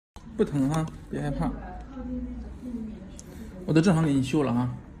不疼哈，别害怕。我都正常给你修了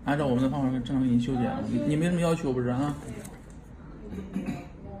哈，按照我们的方法正常给你修剪了。你没什么要求不是啊？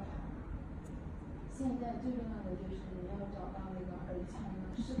现在最重要的就是你要找到那个耳腔的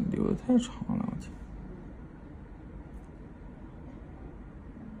留的太长了，我天。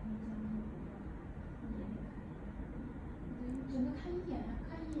只能看一眼，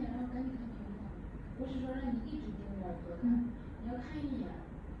看一眼，然后赶紧看屏幕，不是说让你一直盯着耳朵看，你要看一眼。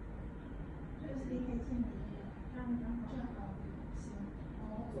这是离开近一点，这样啊，行，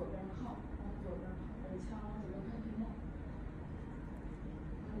往左边靠，耳腔往左边看屏幕，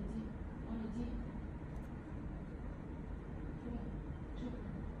往里进。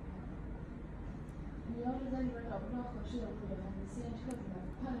你要是在里边找不着合适的部位，你先撤出来，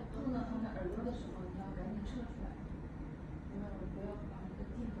快碰到他的耳朵的时候，你要赶紧撤出来，不要把那个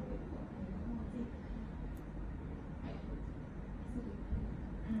镜头给破，你能往自己看，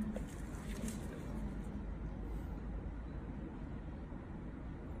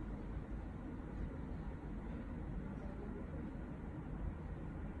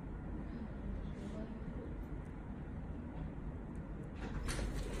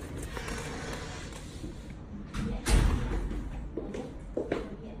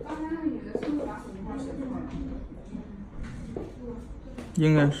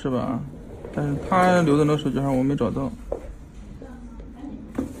应该是吧，但是他留的那个手机号我没找到。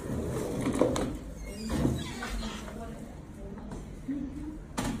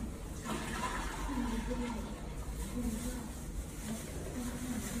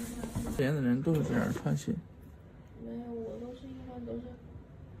连的人都是这样穿鞋。没有，我都是一般都是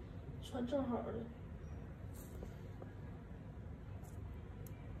穿正好的。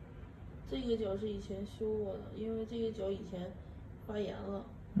这个脚是以前修过的，因为这个脚以前发炎了。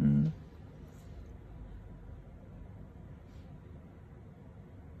嗯。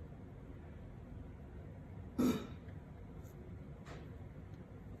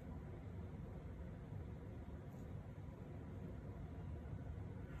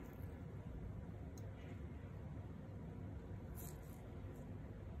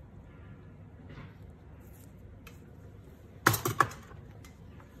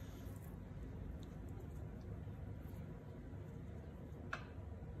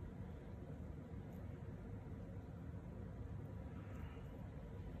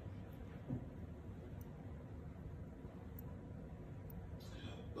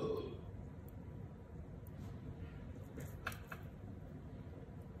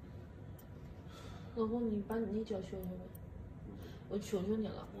老公，你把你那脚修修呗，我求求你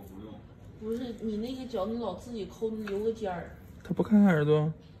了。我不用。不是你那个脚，你老自己抠，你留个尖儿。他不看看耳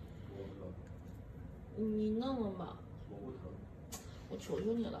朵？你弄弄吧。我不疼。我求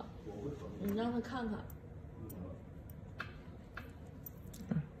求你了。我不疼。你让他看看。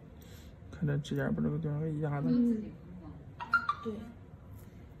看这指甲把这个地方给压的。对。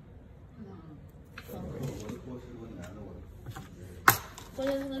关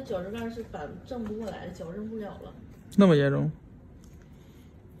键他的脚趾盖是板正不过来，矫正不了了。那么严重？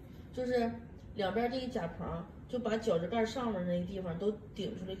就是两边这个甲棚，就把脚趾盖上面那个地方都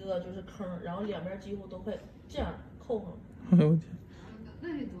顶出来一个就是坑，然后两边几乎都快这样扣上。哎呦我天！那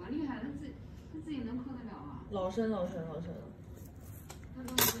得多厉害？他自己能扣得了啊？老深了。他都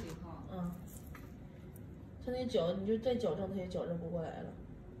能自己扣。嗯。他那脚你就再矫正，他也矫正不过来了。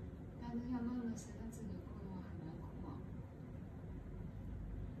但是要弄得谁他自己扣的话很难扣啊。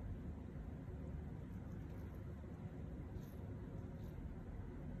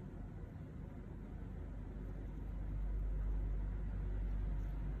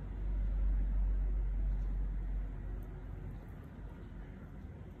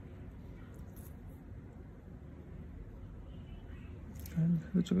你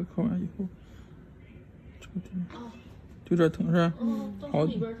看这个扣完以后，这个地方就这儿疼是吧？好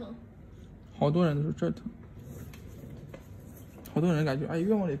里边疼。好多人都是这儿疼。好多人感觉哎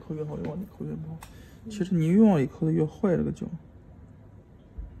越往里扣越好，越往里扣越不好。其实你越往里扣的越坏，这个脚。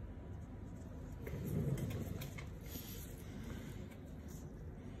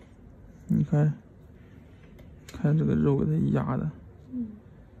你看，看这个肉给它压的。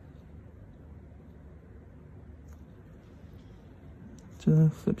真的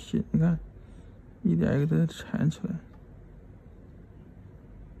死皮，你看，一点一个给它缠起来。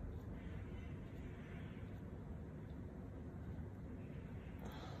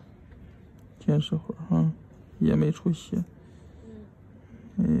坚持会儿哈，也没出血。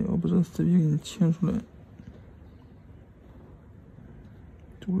哎，我把这个死皮给你清出来，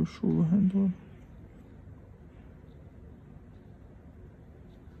就会舒服很多。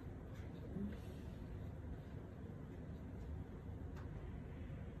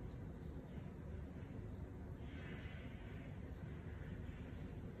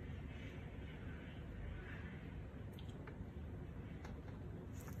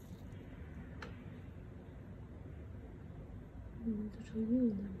成硬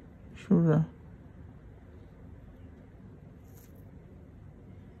的。是不是？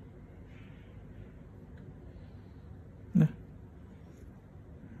来，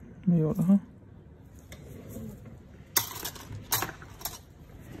没有了哈。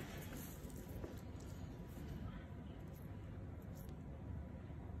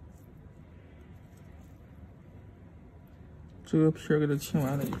这个皮儿给它清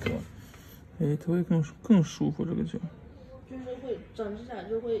完了以后，哎，它会更舒服这个脚。就是会长指甲，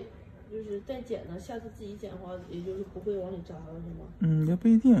就是再剪呢，下次自己剪的话，也就是不会往里扎了，是吗？嗯，也不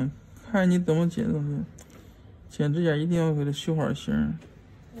一定，看你怎么剪东西。剪指甲一定要给它绣好型。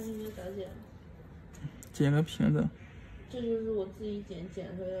那应该咋剪？剪个平的。这就是我自己剪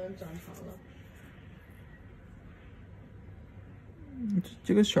出来长长了。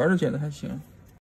这个小的剪的还行。